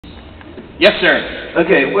Yes, sir.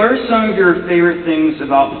 Okay, what are some of your favorite things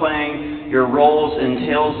about playing your roles in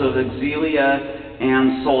Tales of Exilia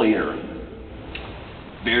and Soul Eater?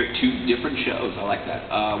 They're two different shows. I like that.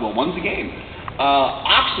 Well, one's a game.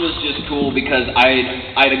 Ox was just cool because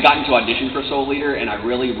I had gotten to audition for Soul Eater, and I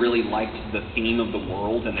really, really liked the theme of the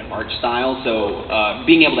world and the art style. So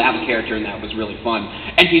being able to have a character in that was really fun.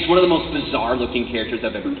 And he's one of the most bizarre-looking characters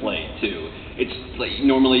I've ever played too. It's like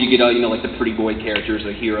normally you get like the pretty boy characters,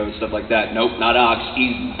 the heroes, stuff like that. Nope, not Ox.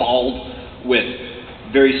 He's bald with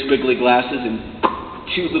very squiggly glasses and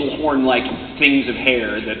two little horn-like things of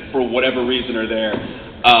hair that, for whatever reason, are there.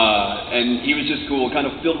 And he was just cool, kind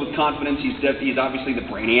of filled with confidence. He's obviously the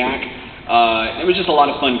brainiac. It was just a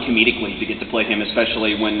lot of fun comedically to get to play him,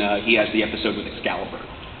 especially when he has the episode with Excalibur.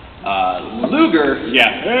 Ludger,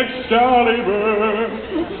 yeah, Excalibur.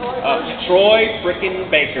 Troy frickin'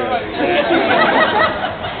 Baker.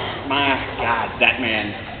 My God, that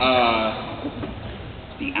man.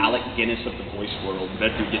 The Alec Guinness of the voice world.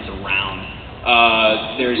 That dude gets around.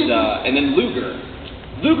 And then Ludger.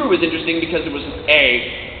 Ludger was interesting because it was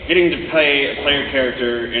getting to play a player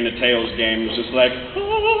character in a Tales game was just like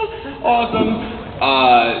awesome.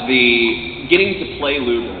 The getting to play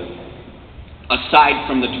Ludger, aside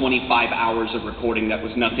from the 25 hours of recording that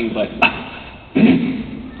was nothing but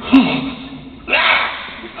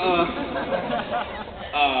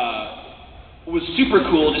was super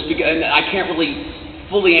cool. Just because, and I can't really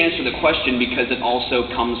fully answer the question because it also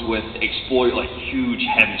comes with a huge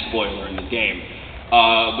heavy spoiler in the game.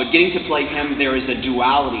 But getting to play him, there is a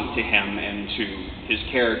duality to him and to his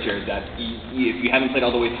character that if you haven't played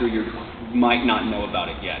all the way through, you might not know about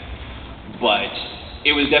it yet. But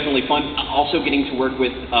it was definitely fun. Also getting to work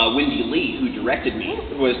with Wendy Lee, who directed me,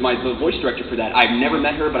 was the voice director for that. I've never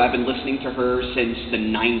met her, but I've been listening to her since the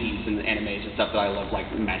 90s in the animes and stuff that I love, like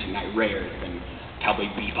Magic Knight Rare and Cowboy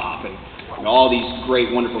Bebop and all these great,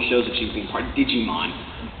 wonderful shows that she's been part of, Digimon.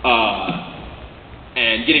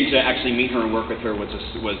 And getting to actually meet her and work with her was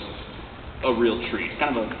a real treat.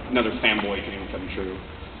 Kind of another fanboy dream come true.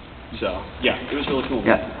 So, yeah, it was really cool.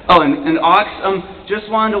 Yeah. Oh, and Ox, just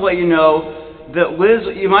wanted to let you know that Liz,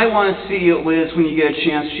 you might want to see Liz when you get a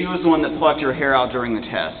chance. She was the one that plucked her hair out during the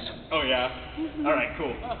test. Oh, yeah? All right,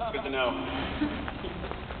 cool. Good to know.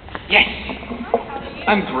 Yes.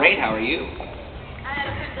 I'm great. How are you?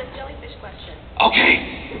 Here's the jellyfish question. Okay.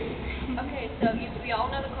 Okay, so we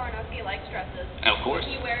all know that Kuranosuke likes dresses. Of course.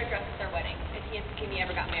 Would he wear a dress at their wedding if he and Kimi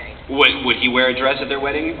ever got married? Would he wear a dress at their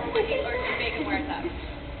wedding? Or would he make him wear a tux?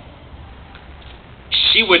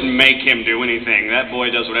 She wouldn't make him do anything. That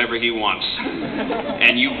boy does whatever he wants.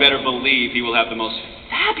 And you better believe he will have the most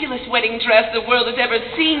fabulous wedding dress the world has ever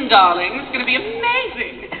seen, darling. It's going to be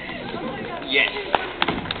amazing. Yes.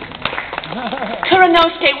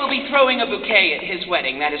 Kuranosuke will be throwing a bouquet at his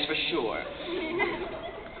wedding, that is for sure.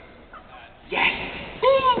 Yes.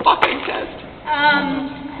 Fucking test.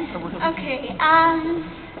 Okay, I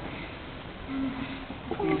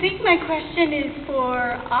think my question is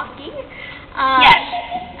for Aki. Yes.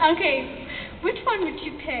 Okay, which one would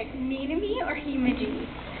you pick, Minami or Himeji?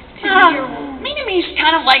 Minami's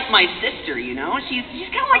kind of like my sister, you know? She's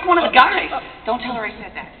kind of like one of the guys. Don't tell her I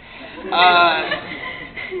said that.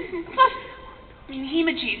 Plus, I mean,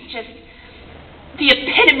 Himeji's just the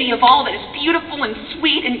epitome of all that is beautiful and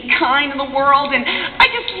sweet and kind in the world, and I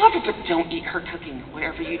just love her, but don't eat her cooking,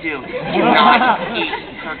 whatever you do. Do not eat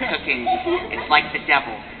her cooking. It's like the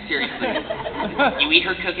devil, seriously. You eat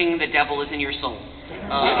her cooking, the devil is in your soul.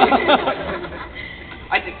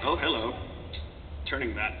 I think, oh, hello.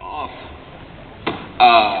 Turning that off.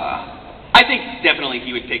 I think definitely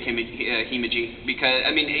he would pick Himeji because,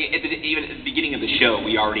 I mean, even at the beginning of the show,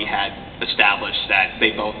 we already had established that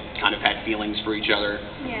they both kind of had feelings for each other.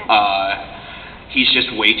 Yeah. He's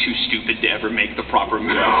just way too stupid to ever make the proper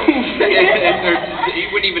move. He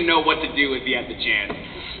wouldn't even know what to do if he had the chance.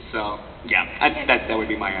 So, yeah, that would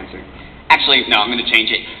be my answer. Actually, no, I'm going to change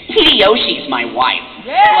it. Hideyoshi's my wife.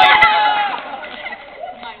 Yeah!